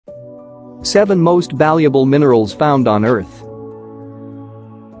7 most valuable minerals found on Earth.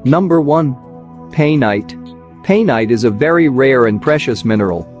 Number 1. Painite. Painite is a very rare and precious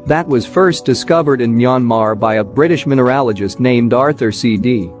mineral that was first discovered in Myanmar by a British mineralogist named Arthur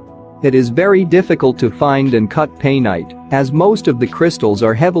C.D. It is very difficult to find and cut painite, as most of the crystals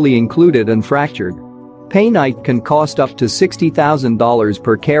are heavily included and fractured. Painite can cost up to $60,000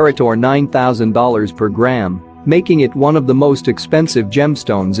 per carat or $9,000 per gram, making it one of the most expensive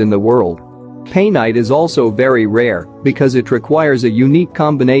gemstones in the world. Painite is also very rare because it requires a unique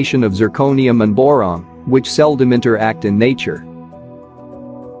combination of zirconium and boron, which seldom interact in nature.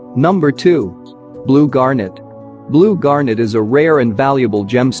 Number 2. Blue garnet. Blue garnet is a rare and valuable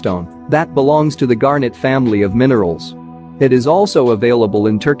gemstone that belongs to the garnet family of minerals. It is also available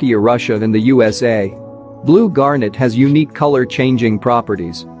in Turkey, Russia, and the USA. Blue garnet has unique color-changing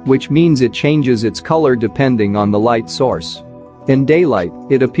properties, which means it changes its color depending on the light source. In daylight,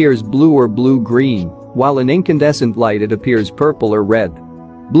 it appears blue or blue-green, while in incandescent light it appears purple or red.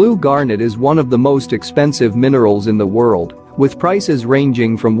 Blue garnet is one of the most expensive minerals in the world, with prices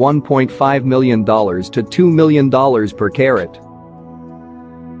ranging from $1.5 million to $2 million per carat.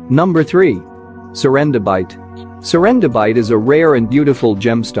 Number 3. Serendibite. Serendibite is a rare and beautiful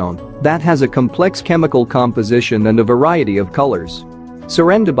gemstone that has a complex chemical composition and a variety of colors.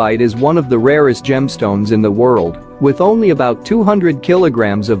 Serendibite is one of the rarest gemstones in the world, with only about 200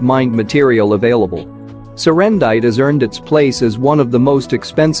 kilograms of mined material available. Serendite has earned its place as one of the most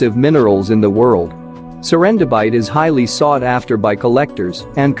expensive minerals in the world. Serendibite is highly sought after by collectors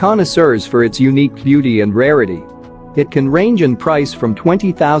and connoisseurs for its unique beauty and rarity. It can range in price from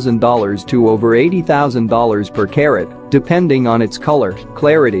 $20,000 to over $80,000 per carat, depending on its color,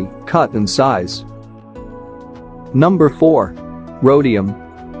 clarity, cut and size. Number 4. Rodium.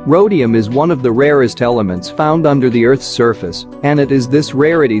 Rodium is one of the rarest elements found under the Earth's surface, and it is this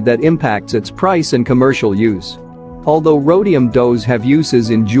rarity that impacts its price and commercial use. Although rhodium does have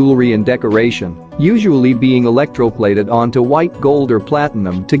uses in jewelry and decoration, usually being electroplated onto white gold or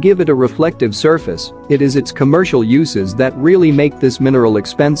platinum to give it a reflective surface, it is its commercial uses that really make this mineral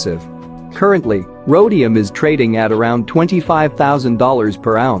expensive. Currently, rhodium is trading at around $25,000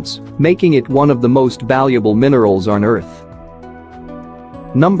 per ounce, making it one of the most valuable minerals on Earth.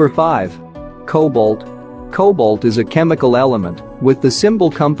 Number 5. Cobalt. Cobalt is a chemical element with the symbol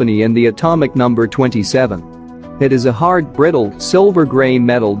company and the atomic number 27. It is a hard, brittle, silver-gray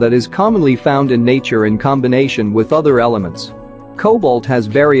metal that is commonly found in nature in combination with other elements. Cobalt has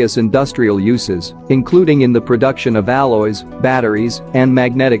various industrial uses, including in the production of alloys, batteries, and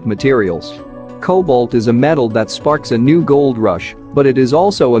magnetic materials. Cobalt is a metal that sparks a new gold rush, but it is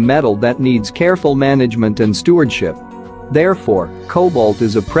also a metal that needs careful management and stewardship. Therefore, cobalt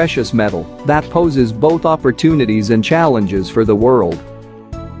is a precious metal that poses both opportunities and challenges for the world.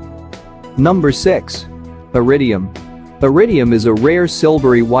 Number 6. Aridium. Aridium is a rare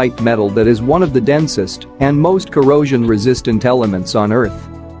silvery white metal that is one of the densest and most corrosion-resistant elements on Earth.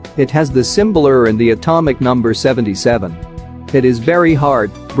 It has the symbol Ur and the atomic number 77. It is very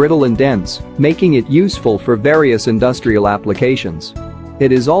hard, brittle and dense, making it useful for various industrial applications.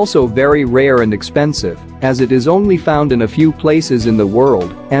 It is also very rare and expensive, as it is only found in a few places in the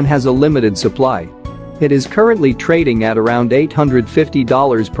world and has a limited supply. It is currently trading at around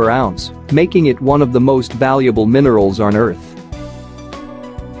 $850 per ounce, making it one of the most valuable minerals on Earth.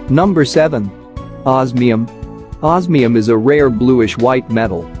 Number 7. Osmium. Osmium is a rare bluish-white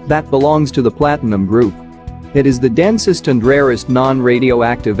metal that belongs to the platinum group. It is the densest and rarest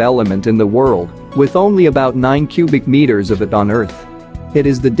non-radioactive element in the world, with only about 9 cubic meters of it on Earth. It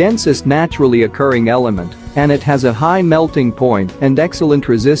is the densest naturally occurring element, and it has a high melting point and excellent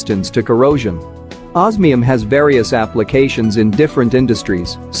resistance to corrosion. Osmium has various applications in different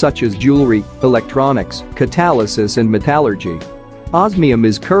industries, such as jewelry, electronics, catalysis and metallurgy. Osmium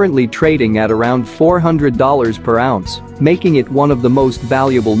is currently trading at around $400 per ounce, making it one of the most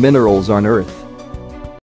valuable minerals on Earth.